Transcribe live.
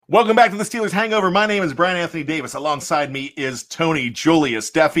Welcome back to the Steelers Hangover. My name is Brian Anthony Davis. Alongside me is Tony Julius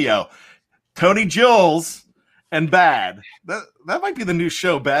Defio. Tony Jules and Bad. That might be the new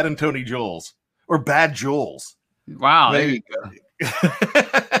show, Bad and Tony Jules. Or Bad Jules. Wow, there you go.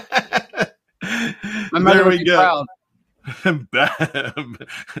 There we go.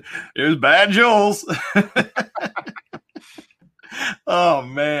 Here's Bad Jules. Oh,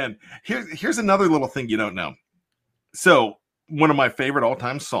 man. Here's another little thing you don't know. So, one of my favorite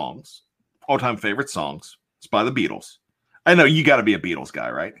all-time favorite songs is by the Beatles. I know you got to be a Beatles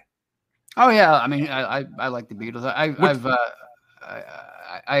guy, right? Oh yeah, I mean, I like the Beatles. I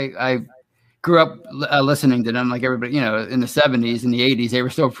grew up listening to them like everybody, in the 70s and the 80s. They were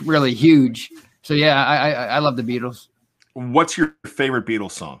still really huge. So yeah, I love the Beatles. What's your favorite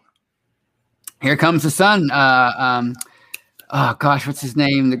Beatles song? Here Comes the Sun. Oh gosh, what's his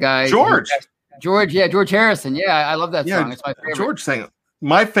name? The guy George. George Harrison. Yeah, I love that song. It's my favorite. George sang it.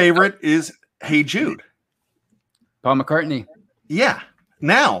 My favorite is Hey Jude. Paul McCartney. Yeah.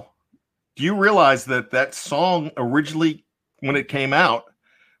 Now, do you realize that song originally, when it came out,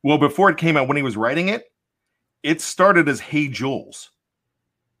 well, before it came out, when he was writing it, it started as Hey Jules.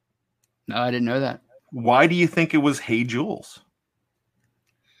 No, I didn't know that. Why do you think it was Hey Jules?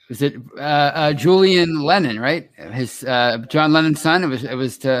 Was it Julian Lennon, right? His John Lennon's son. It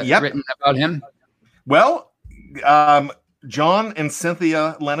was written about him. Well, John and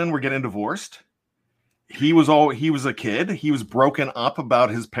Cynthia Lennon were getting divorced. He was a kid. He was broken up about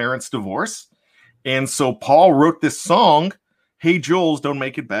his parents' divorce, and so Paul wrote this song, "Hey Jules, don't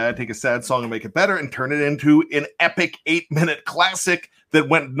make it bad. Take a sad song and make it better," and turn it into an epic 8-minute classic that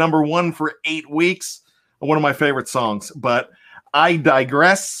went number 1 for 8 weeks. One of my favorite songs, but I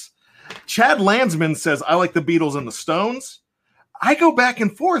digress. Chad Landsman says, I like the Beatles and the Stones. I go back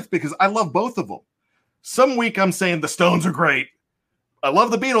and forth because I love both of them. Some week I'm saying the Stones are great. I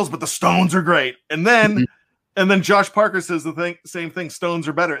love the Beatles, but the Stones are great. And then Josh Parker says same thing, Stones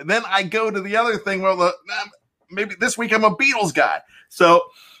are better. And then I go to the other thing, well, maybe this week I'm a Beatles guy. So,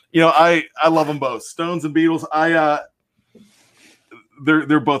 I love them both. Stones and Beatles,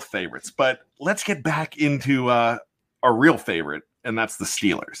 they're both favorites. But let's get back into our real favorite, and that's the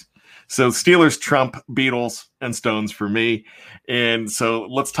Steelers. So Steelers trump Beatles and Stones for me. And so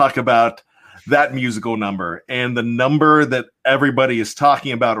let's talk about that musical number. And the number that everybody is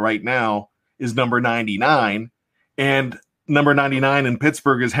talking about right now is number 99. And number 99 in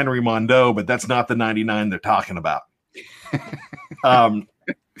Pittsburgh is Henry Mondeau, but that's not the 99 they're talking about.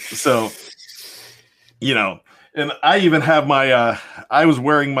 And I even have I was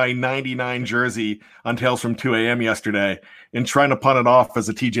wearing my 99 jersey on Tales from 2 a.m. yesterday and trying to punt it off as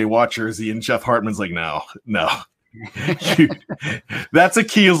a TJ Watt jersey. And Jeff Hartman's like, no. That's a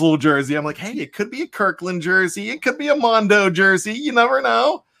Kiesel jersey. I'm like, hey, it could be a Kirkland jersey. It could be a Mondo jersey. You never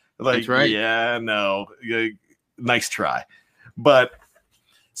know. Like, that's right. Yeah, no. Nice try. But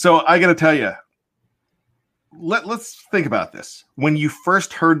so I got to tell you, let's think about this. When you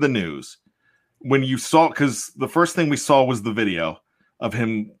first heard the news, when you saw, because the first thing we saw was the video of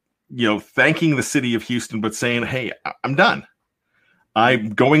him, thanking the city of Houston, but saying, hey, I'm done. I'm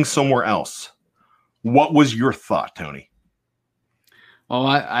going somewhere else. What was your thought, Tony? Well,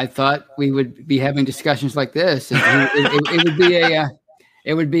 I thought we would be having discussions like this. He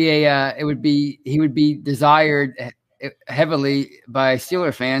would be desired heavily by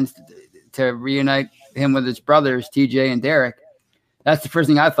Steeler fans to reunite him with his brothers, TJ and Derek. That's the first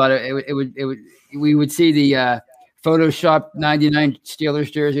thing I thought. We would see the Photoshop 99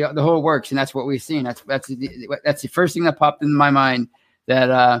 Steelers jersey, the whole works, and that's what we've seen. That's the first thing that popped into my mind,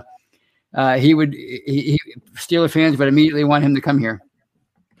 that Steeler fans would immediately want him to come here.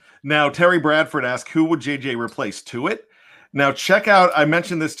 Now, Terry Bradford asked, who would JJ replace Tuitt? Now, check out, I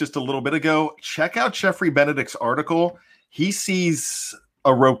mentioned this just a little bit ago, check out Jeffrey Benedict's article. He sees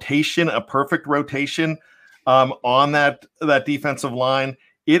a perfect rotation on that defensive line.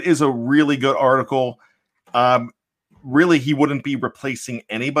 It is a really good article. Really, he wouldn't be replacing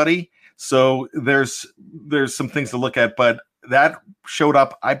anybody. So there's some things to look at, but that showed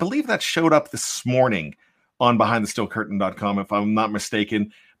up. I believe that showed up this morning on BehindTheSteelCurtain.com, if I'm not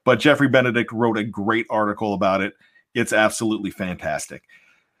mistaken. But Jeffrey Benedict wrote a great article about it. It's absolutely fantastic.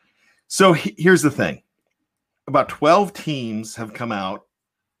 So here's the thing. About 12 teams have come out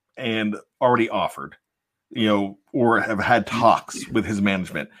and already offered, or have had talks with his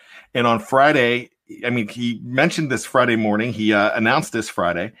management. And on Friday, he mentioned this Friday morning. He announced this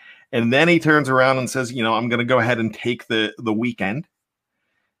Friday. And then he turns around and says, I'm going to go ahead and take the weekend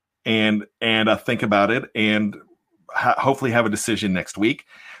and think about it and hopefully have a decision next week.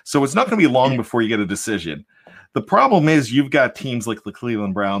 So it's not going to be long before you get a decision. The problem is you've got teams like the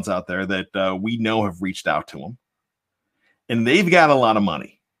Cleveland Browns out there that we know have reached out to him, and they've got a lot of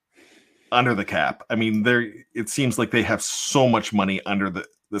money under the cap. I mean, it seems like they have so much money under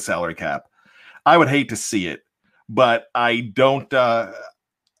the salary cap. I would hate to see it, but I don't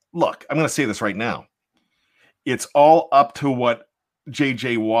look, I'm going to say this right now. It's all up to what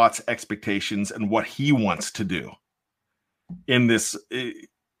JJ Watt's expectations and what he wants to do in this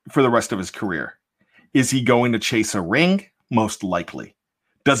for the rest of his career. Is he going to chase a ring? Most likely.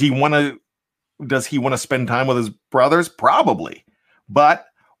 Does he want to spend time with his brothers? Probably. But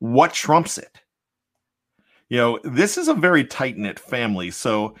what trumps it? You know, this is a very tight-knit family,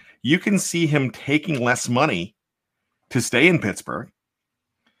 so you can see him taking less money to stay in Pittsburgh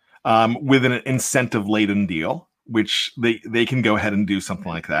with an incentive-laden deal, which they can go ahead and do something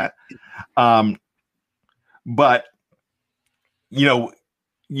like that. But, you know,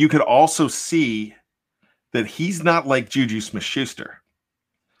 you could also see that he's not like Juju Smith-Schuster,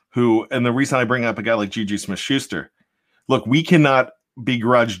 who, and the reason I bring up a guy like Juju Smith-Schuster, look, we cannot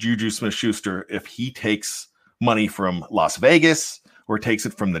begrudge Juju Smith-Schuster if he takes money from Las Vegas or takes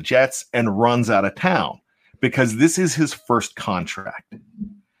it from the Jets and runs out of town, because this is his first contract.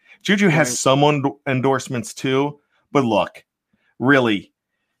 Juju has some endorsements too, but look, really,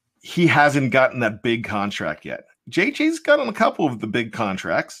 he hasn't gotten that big contract yet. JJ's gotten a couple of the big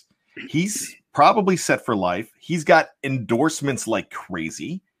contracts. He's probably set for life. He's got endorsements like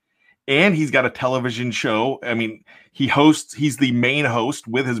crazy, and he's got a television show. I mean, he's the main host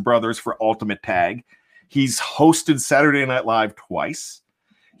with his brothers for Ultimate Tag. He's hosted Saturday Night Live twice.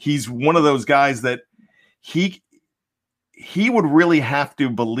 He's one of those guys that he would really have to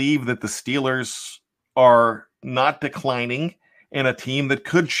believe that the Steelers are not declining and a team that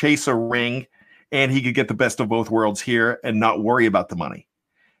could chase a ring, and he could get the best of both worlds here and not worry about the money.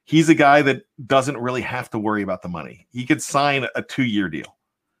 He's a guy that doesn't really have to worry about the money. He could sign a 2-year deal,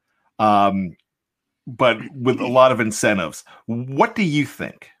 but with a lot of incentives. What do you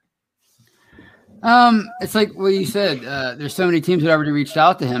think? It's like what you said. There's so many teams that already reached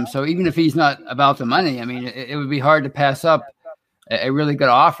out to him. So even if he's not about the money, I mean, it would be hard to pass up a really good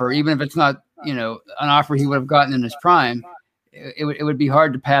offer, even if it's not, you know, an offer he would have gotten in his prime. It would be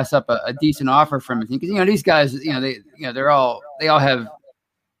hard to pass up a decent offer from him, because, you know, these guys, you know, they all have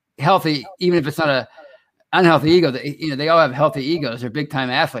healthy, even if it's not a unhealthy ego, they all have healthy egos. They're big time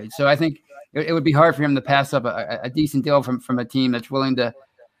athletes. So I think it would be hard for him to pass up a decent deal from a team that's willing to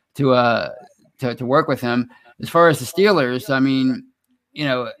work with him. As far as the Steelers, I mean, you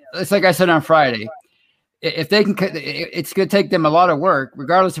know, it's like I said on Friday, if they can, it's going to take them a lot of work,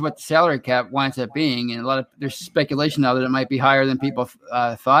 regardless of what the salary cap winds up being. And there's speculation now that it might be higher than people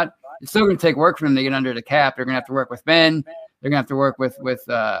thought. It's still going to take work for them to get under the cap. They're going to have to work with Ben. They're going to have to work with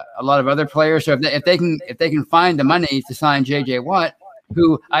a lot of other players. So if they can find the money to sign JJ Watt,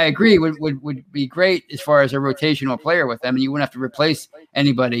 who I agree would be great as far as a rotational player with them, and you wouldn't have to replace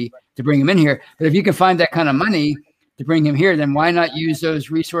anybody to bring him in here. But if you can find that kind of money to bring him here, then why not use those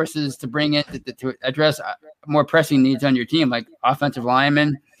resources to bring in to address more pressing needs on your team, like offensive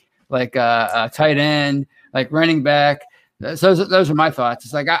linemen, like a tight end, like running back. So those are my thoughts.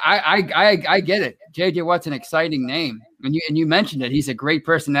 It's like I get it. JJ Watt's an exciting name, and you mentioned it. He's a great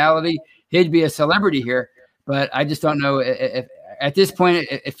personality. He'd be a celebrity here, but I just don't know if at this point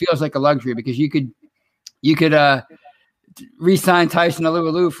it feels like a luxury, because you could re-sign Tyson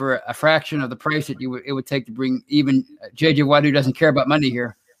Alualu for a fraction of the price that it would take to bring even JJ Watt, who doesn't care about money,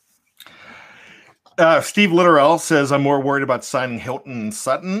 here. Steve Litterell says, I'm more worried about signing Hilton and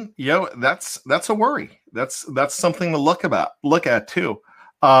Sutton. That's a worry. That's something to look at too.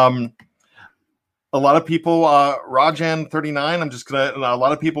 A lot of people, Rajan39, a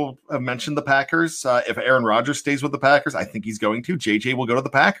lot of people have mentioned the Packers. If Aaron Rodgers stays with the Packers, I think he's going to. JJ will go to the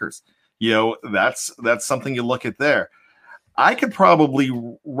Packers. That's something you look at there. I could probably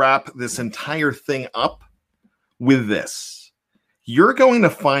wrap this entire thing up with this. You're going to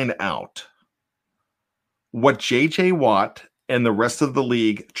find out what JJ Watt and the rest of the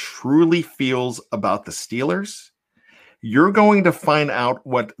league truly feels about the Steelers. You're going to find out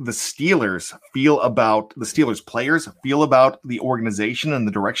what the Steelers feel about the Steelers players, feel about the organization and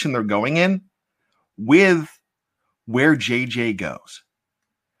the direction they're going in with where JJ goes.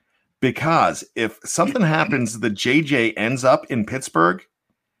 Because if something happens that JJ ends up in Pittsburgh,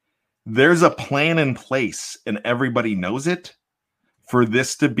 there's a plan in place, and everybody knows it, for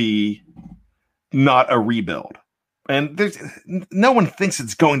this to be not a rebuild. And there's no one thinks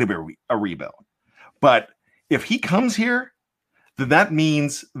it's going to be a rebuild. But if he comes here, then that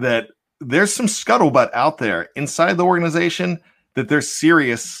means that there's some scuttlebutt out there inside the organization that they're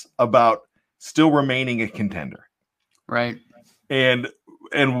serious about still remaining a contender. Right. And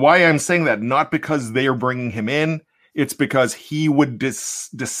why I'm saying that, not because they are bringing him in, it's because he would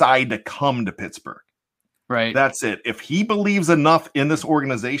decide to come to Pittsburgh. Right. That's it. If he believes enough in this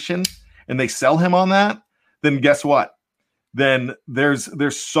organization and they sell him on that, then guess what? Then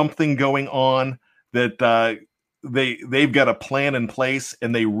there's something going on that they've got a plan in place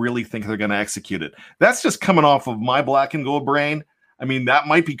and they really think they're going to execute it. That's just coming off of my black and gold brain. I mean, that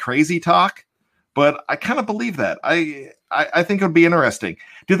might be crazy talk, but I kind of believe that. I think it would be interesting.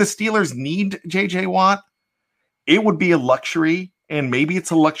 Do the Steelers need JJ Watt? It would be a luxury, and maybe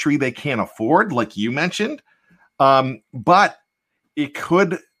it's a luxury they can't afford, like you mentioned. But it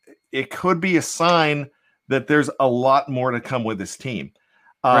could be a sign that there's a lot more to come with this team.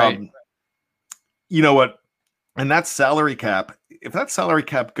 Right. You know what? And that salary cap, if that salary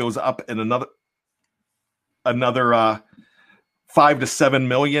cap goes up in another 5 to 7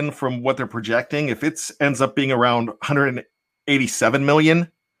 million from what they're projecting, if it ends up being around 187 million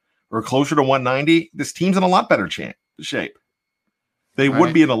or closer to 190, this team's in a lot better shape. They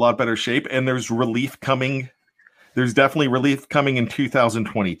would be in a lot better shape, and there's relief coming. There's definitely relief coming in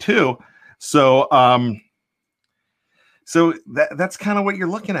 2022. So that's kind of what you're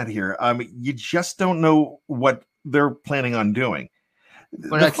looking at here. You just don't know what they're planning on doing.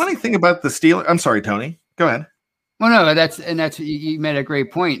 Well, the funny thing about the Steelers, I'm sorry, Tony, go ahead. Well, no, that's you made a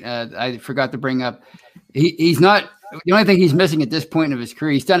great point. I forgot to bring up. He's not the only thing he's missing at this point of his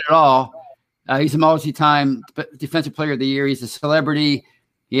career. He's done it all. He's a multi-time defensive player of the year. He's a celebrity.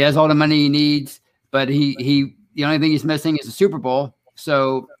 He has all the money he needs, but the only thing he's missing is a Super Bowl.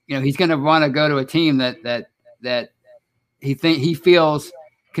 So, he's going to want to go to a team that he feels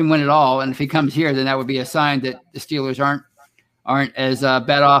can win it all. And if he comes here, then that would be a sign that the Steelers aren't as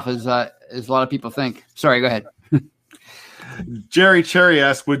bad off as a lot of people think. Sorry, go ahead. Jerry Cherry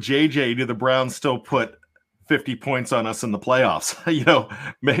asked, would JJ, do the Browns still put 50 points on us in the playoffs?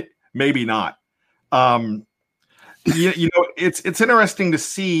 Maybe not. It's interesting to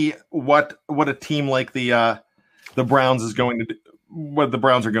see what a team like the Browns is going to do, what the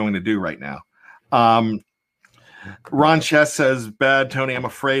Browns are going to do right now. Ron Chess says, bad, Tony. I'm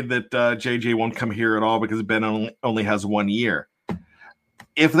afraid that JJ won't come here at all because Ben only has 1 year.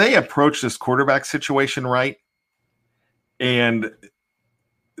 If they approach this quarterback situation right, and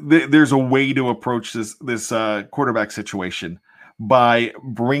there's a way to approach this quarterback situation by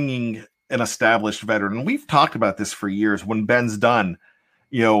bringing an established veteran. We've talked about this for years. When Ben's done,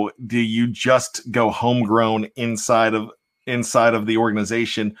 do you just go homegrown inside of the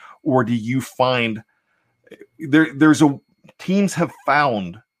organization, or do you find teams have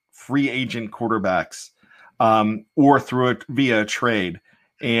found free agent quarterbacks or through it via a trade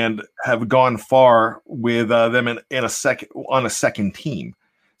and have gone far with them on a second team.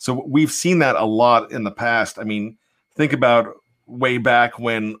 So we've seen that a lot in the past. I mean, think about way back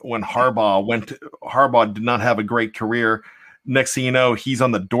when Harbaugh did not have a great career. Next thing you know, he's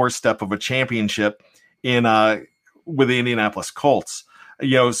on the doorstep of a championship with the Indianapolis Colts.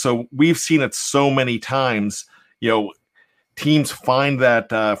 So we've seen it so many times. Teams find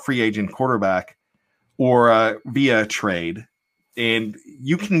that free agent quarterback or via trade, and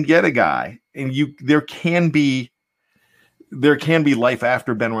you can get a guy, and there can be life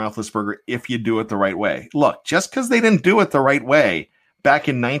after Ben Roethlisberger if you do it the right way. Look, just because they didn't do it the right way back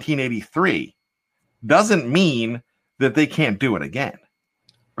in 1983 doesn't mean that they can't do it again.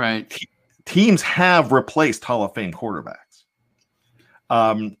 Right. Teams have replaced Hall of Fame quarterbacks.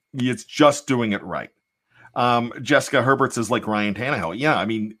 It's just doing it right. Jessica Herbert says, like Ryan Tannehill. Yeah, I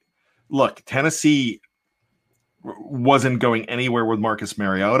mean, look, Tennessee wasn't going anywhere with Marcus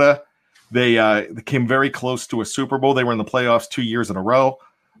Mariota. They came very close to a Super Bowl. They were in the playoffs 2 years in a row,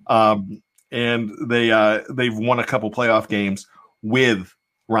 and they've won a couple playoff games with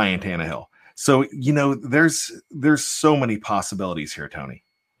Ryan Tannehill. So there's so many possibilities here, Tony.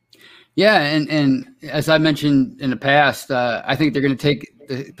 Yeah, and as I mentioned in the past, I think they're going to take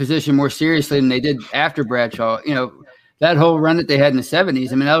the position more seriously than they did after Bradshaw. That whole run that they had in the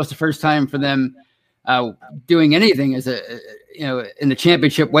 70s. I mean, that was the first time for them doing anything as in the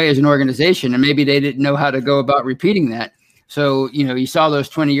championship way as an organization, and maybe they didn't know how to go about repeating that. So, you saw those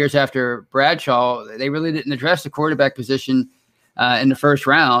 20 years after Bradshaw, they really didn't address the quarterback position in the first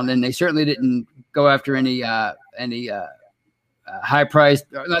round, and they certainly didn't go after any high priced.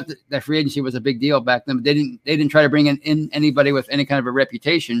 Not that free agency was a big deal back then, but they didn't try to bring in anybody with any kind of a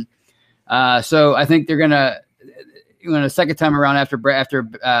reputation. So I think they're gonna, a second time around after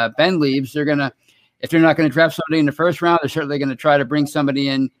Ben leaves, if they're not going to draft somebody in the first round, they're certainly going to try to bring somebody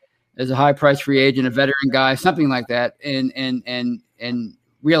in as a high price free agent, a veteran guy, something like that, and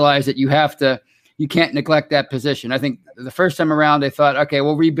realize that you can't neglect that position. I think the first time around they thought, okay,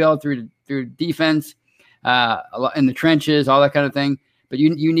 we'll rebuild through defense, in the trenches, all that kind of thing. But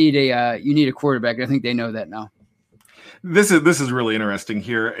you need a quarterback. I think they know that now. This is really interesting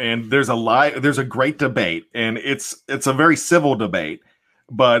here, and there's a great debate, and it's a very civil debate,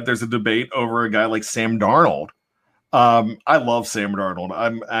 but there's a debate over a guy like Sam Darnold. I love Sam Darnold.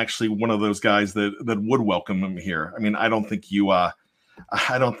 I'm actually one of those guys that would welcome him here. I mean, I don't think you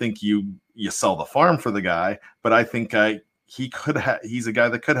sell the farm for the guy, but I think he's a guy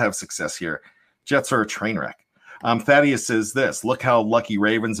that could have success here. Jets are a train wreck. Thaddeus says this: look how lucky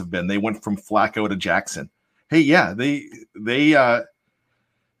Ravens have been. They went from Flacco to Jackson. Hey, yeah, they were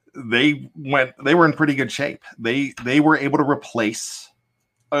in pretty good shape. They were able to replace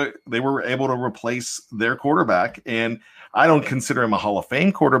their quarterback, and I don't consider him a Hall of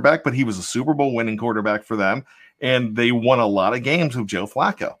Fame quarterback, but he was a Super Bowl winning quarterback for them, and they won a lot of games with Joe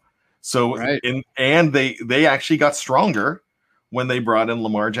Flacco. So, right. and they actually got stronger when they brought in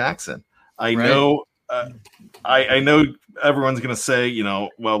Lamar Jackson. I know everyone's going to say,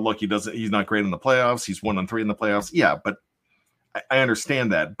 well, look, he's not great in the playoffs. He's 1-3 in the playoffs. Yeah, but I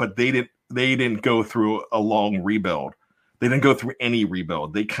understand that. But they didn't go through a long rebuild. They didn't go through any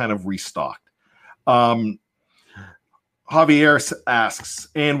rebuild. They kind of restocked. Javier asks,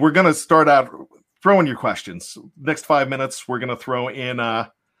 and we're going to start out throwing your questions. Next 5 minutes, we're going to throw in.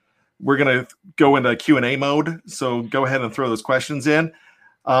 We're going to go into Q&A mode. So go ahead and throw those questions in.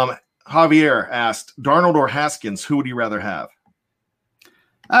 Javier asked, Darnold or Haskins, who would you rather have?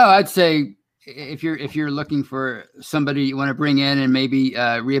 Oh, I'd say if you're looking for somebody you want to bring in and maybe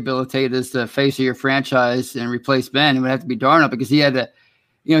rehabilitate as the face of your franchise and replace Ben, it would have to be Darnold, because he had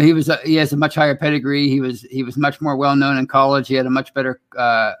he has a much higher pedigree. He was much more well known in college. He had a much better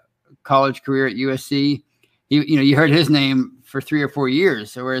college career at USC. You heard his name for 3 or 4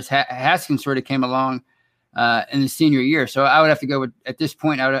 years, whereas Haskins sort of came along in his senior year. So I would have to go with, at this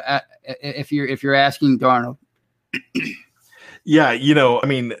point, if you're asking, Darnold. Yeah, I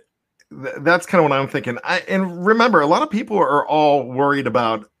mean, that's kind of what I'm thinking. And remember, a lot of people are all worried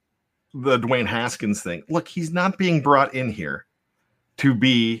about the Dwayne Haskins thing. Look, he's not being brought in here to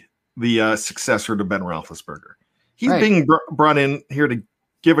be the successor to Ben Roethlisberger. He's being brought in here to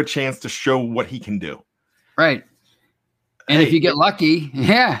give a chance to show what he can do. Right. And if you get lucky,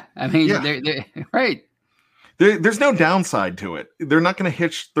 yeah. I mean, they're right. There's no downside to it. They're not going to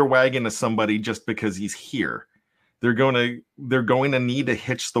hitch their wagon to somebody just because he's here. They're going to need to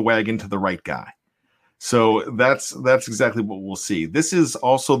hitch the wagon to the right guy. So that's exactly what we'll see. This is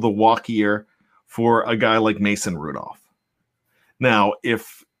also the walk year for a guy like Mason Rudolph. Now,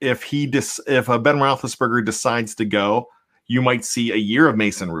 if Ben Roethlisberger decides to go, you might see a year of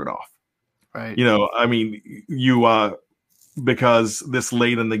Mason Rudolph. Right. I mean, because this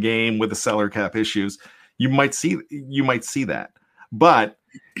late in the game with the salary cap issues, you might see that. But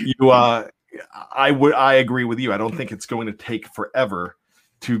I agree with you. I don't think it's going to take forever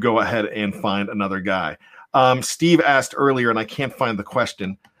to go ahead and find another guy. Steve asked earlier, and I can't find the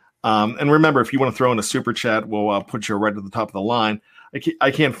question. And remember, if you want to throw in a super chat, we'll put you right at the top of the line.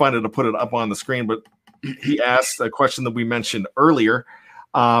 I can't find it to put it up on the screen, but he asked a question that we mentioned earlier.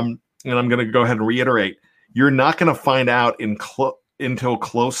 And I'm going to go ahead and reiterate. You're not going to find out until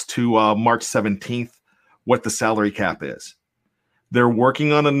close to March 17th what the salary cap is. They're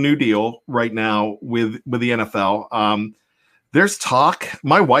working on a new deal right now with the NFL. There's talk.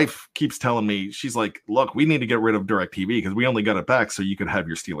 My wife keeps telling me, she's like, look, we need to get rid of DirecTV because we only got it back so you could have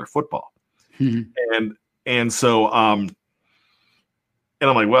your Steeler football. Mm-hmm. And so and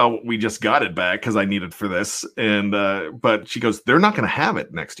I'm like, well, we just got it back because I need it for this. And but she goes, they're not going to have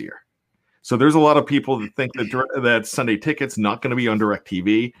it next year. So there's a lot of people that think that Sunday Ticket's not going to be on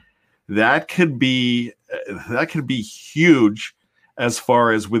DirecTV. That could be huge as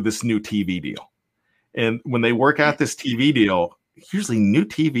far as with this new TV deal. And when they work out this TV deal, usually new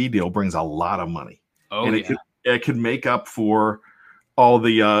TV deal brings a lot of money. Oh, and it could make up for all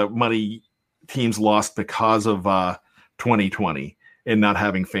the money teams lost because of 2020 and not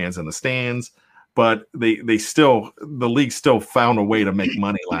having fans in the stands. But the league still found a way to make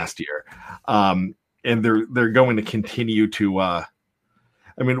money last year. And they're going to continue to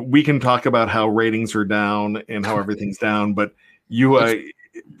I mean, we can talk about how ratings are down and how everything's down, but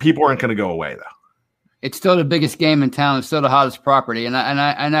people aren't going to go away though. It's still the biggest game in town. It's still the hottest property. And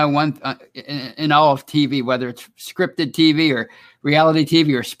I know one in all of TV, whether it's scripted TV or reality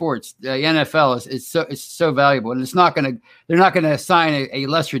TV or sports, the NFL is so valuable, and they're not going to sign a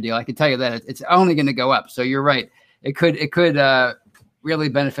lesser deal. I can tell you that it's only going to go up. So you're right. It could really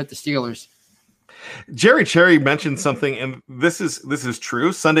benefit the Steelers. Jerry Cherry mentioned something, and this is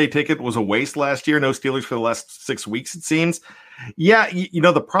true. Sunday Ticket was a waste last year. No Steelers for the last 6 weeks, it seems. Yeah,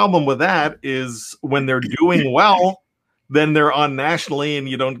 the problem with that is when they're doing well, then they're on nationally, and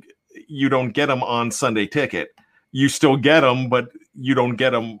you don't get them on Sunday Ticket. You still get them, but you don't get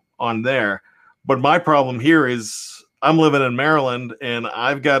them on there. But my problem here is I'm living in Maryland, and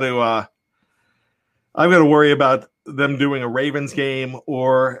I've got to worry about them doing a Ravens game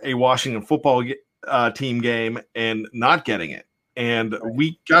or a Washington football team game and not getting it. And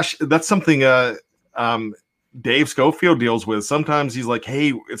that's something Dave Schofield deals with. Sometimes he's like,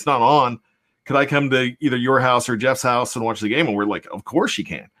 "Hey, it's not on. Could I come to either your house or Jeff's house and watch the game?" And we're like, "Of course you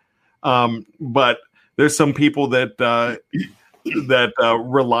can." But there's some people that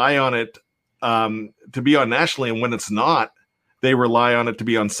rely on it to be on nationally, and when it's not, they rely on it to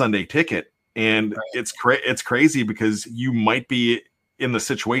be on Sunday Ticket. And it's crazy because you might be in the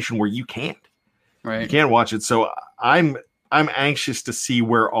situation where you can't. Right. You can't watch it. So I'm anxious to see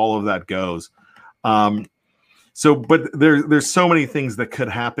where all of that goes. But there's so many things that could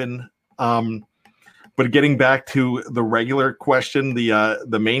happen. But getting back to the regular question,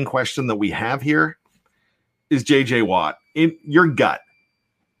 the main question that we have here is JJ Watt. In your gut,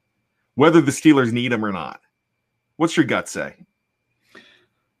 whether the Steelers need him or not, what's your gut say?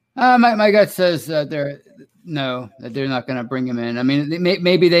 My gut says that they're not going to bring him in. I mean,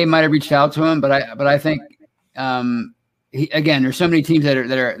 maybe they might have reached out to him, but I think there's so many teams that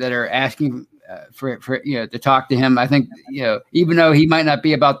are asking for to talk to him. I think even though he might not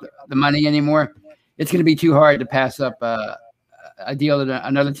be about the money anymore, it's going to be too hard to pass up a deal that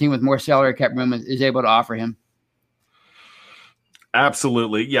another team with more salary cap room is able to offer him.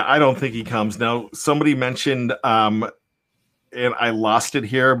 Absolutely, yeah. I don't think he comes now. Somebody mentioned. And I lost it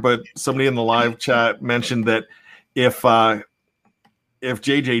here, but somebody in the live chat mentioned that if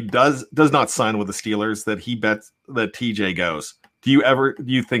JJ does not sign with the Steelers, that he bets that TJ goes. Do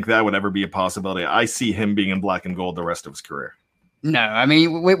you think that would ever be a possibility? I see him being in black and gold the rest of his career. No, I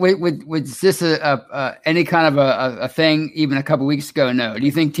mean, was this any kind of a thing even a couple weeks ago? No. Do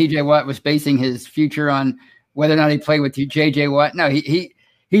you think TJ Watt was basing his future on whether or not he played with JJ Watt? No,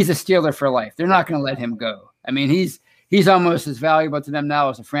 he's a Steeler for life. They're not going to let him go. I mean, he's almost as valuable to them now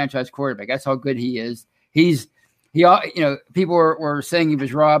as a franchise quarterback. That's how good he is. People were saying he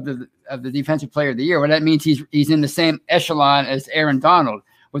was robbed of the defensive player of the year. Well, that means he's in the same echelon as Aaron Donald.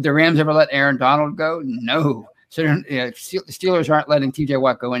 Would the Rams ever let Aaron Donald go? No. So Steelers aren't letting TJ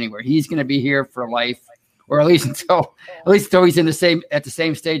Watt go anywhere. He's going to be here for life, or at least until he's at the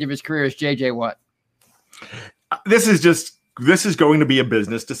same stage of his career as JJ Watt. This is going to be a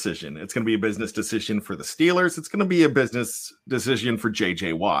business decision. It's going to be a business decision for the Steelers. It's going to be a business decision for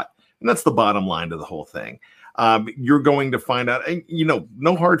JJ Watt. And that's the bottom line to the whole thing. You're going to find out, and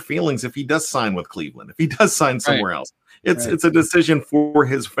no hard feelings if he does sign with Cleveland, if he does sign somewhere else. It's a decision for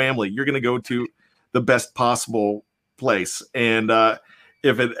his family. You're going to go to the best possible place. And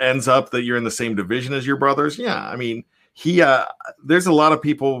if it ends up that you're in the same division as your brothers, yeah, I mean, there's a lot of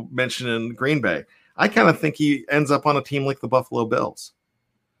people mentioning Green Bay. I kind of think he ends up on a team like the Buffalo Bills.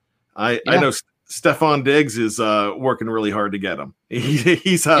 I know Stephon Diggs is working really hard to get him.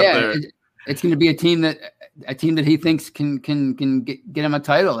 He's out there. It's going to be a team that he thinks can get him a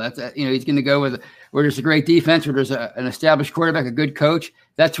title. That's he's going to go with where there's a great defense, where there's an established quarterback, a good coach.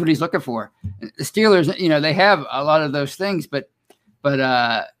 That's what he's looking for. The Steelers, they have a lot of those things, but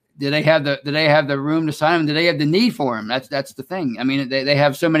do they have the room to sign him? Do they have the need for him? That's the thing. I mean, they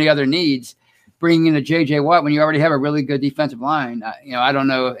have so many other needs. Bringing in a JJ Watt when you already have a really good defensive line, I don't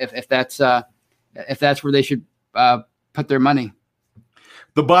know if that's where they should put their money.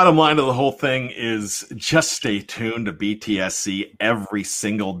 The bottom line of the whole thing is just stay tuned to BTSC every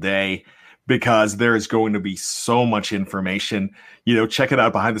single day, because there is going to be so much information. Check it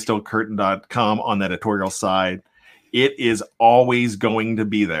out behindthesteelcurtain.com on the editorial side. It is always going to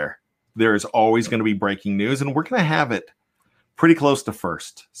be there. There is always going to be breaking news, and we're going to have it pretty close to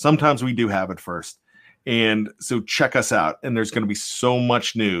first. Sometimes we do have it first. And so check us out. And there's going to be so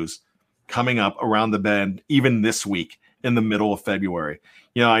much news coming up around the bend, even this week in the middle of February.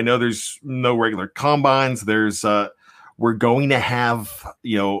 I know there's no regular combines. We're going to have,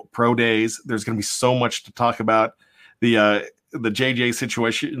 pro days. There's going to be so much to talk about. The JJ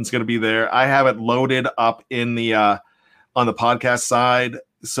situation is going to be there. I have it loaded up in on the podcast side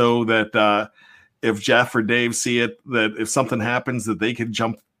so that, if Jeff or Dave see it, that if something happens, that they could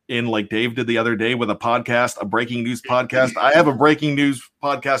jump in like Dave did the other day with a breaking news podcast. I have a breaking news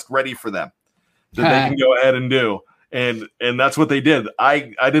podcast ready for them that they can go ahead and do. And that's what they did.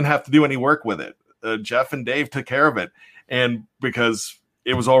 I didn't have to do any work with it. Jeff and Dave took care of it. And because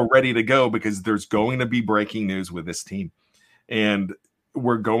it was all ready to go because there's going to be breaking news with this team. And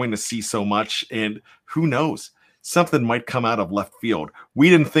we're going to see so much. And who knows? Something might come out of left field. We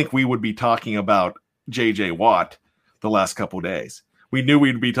didn't think we would be talking about J.J. Watt the last couple of days. We knew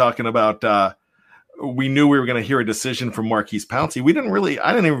we'd be talking about we knew we were going to hear a decision from Maurkice Pouncey.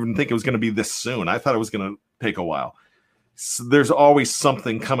 I didn't even think it was going to be this soon. I thought it was going to take a while. So there's always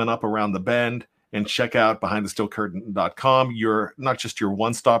something coming up around the bend. And check out BehindTheSteelCurtain.com. You're not just your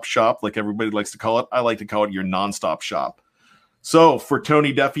one-stop shop, like everybody likes to call it. I like to call it your non-stop shop. So for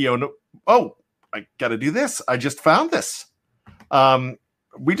Tony Defeo, I got to do this. I just found this.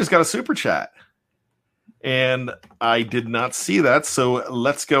 We just got a super chat. And I did not see that. So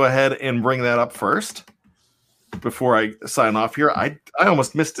let's go ahead and bring that up first before I sign off here. I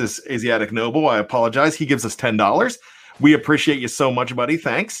almost missed this Asiatic Noble. I apologize. He gives us $10. We appreciate you so much, buddy.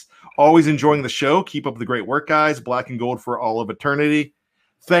 Thanks. Always enjoying the show. Keep up the great work, guys. Black and gold for all of eternity.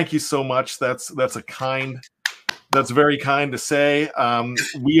 Thank you so much. That's very kind to say.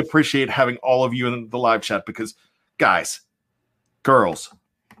 We appreciate having all of you in the live chat because, guys, girls,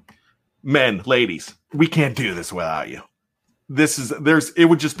 men, ladies, we can't do this without you. It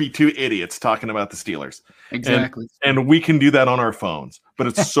would just be two idiots talking about the Steelers. Exactly. And we can do that on our phones, but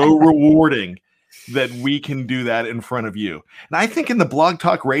it's so rewarding that we can do that in front of you. And I think in the Blog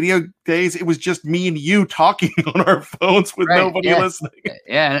Talk Radio days, it was just me and you talking on our phones with nobody listening.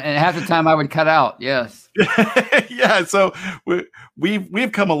 Yeah, and half the time I would cut out. Yes. Yeah, so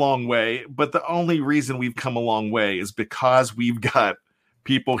we've come a long way, but the only reason we've come a long way is because we've got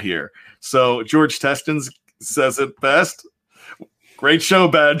people here. So George Testons says it best. Great show,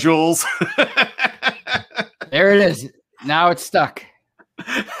 Bad Jules. There it is. Now it's stuck.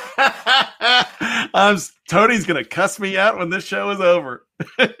 Tony's gonna cuss me out when this show is over.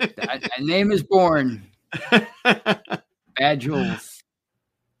 A name is born. Bad Jules.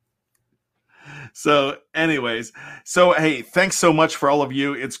 So anyways, hey, thanks so much for all of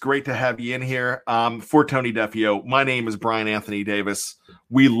you. It's great to have you in here. For Tony Defeo, my name is Brian Anthony Davis.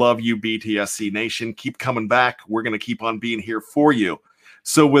 We love you, BTSC Nation. Keep coming back. We're going to keep on being here for you.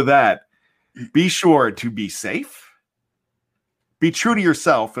 So with that, be sure to be safe, be true to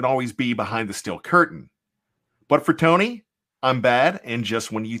yourself, and always be behind the steel curtain. But for Tony, I'm bad, and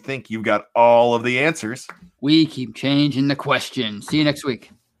just when you think you've got all of the answers, we keep changing the question. See you next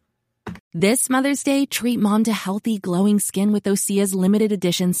week. This Mother's Day, treat mom to healthy, glowing skin with Osea's limited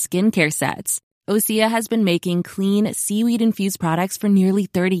edition skincare sets. Osea has been making clean, seaweed-infused products for nearly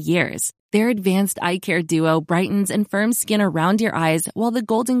 30 years. Their advanced eye care duo brightens and firms skin around your eyes, while the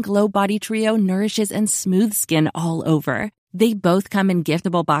Golden Glow Body Trio nourishes and smooths skin all over. They both come in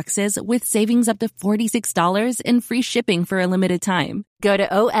giftable boxes with savings up to $46 and free shipping for a limited time. Go to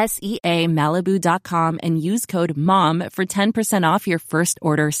OSEAMalibu.com and use code MOM for 10% off your first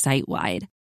order site-wide.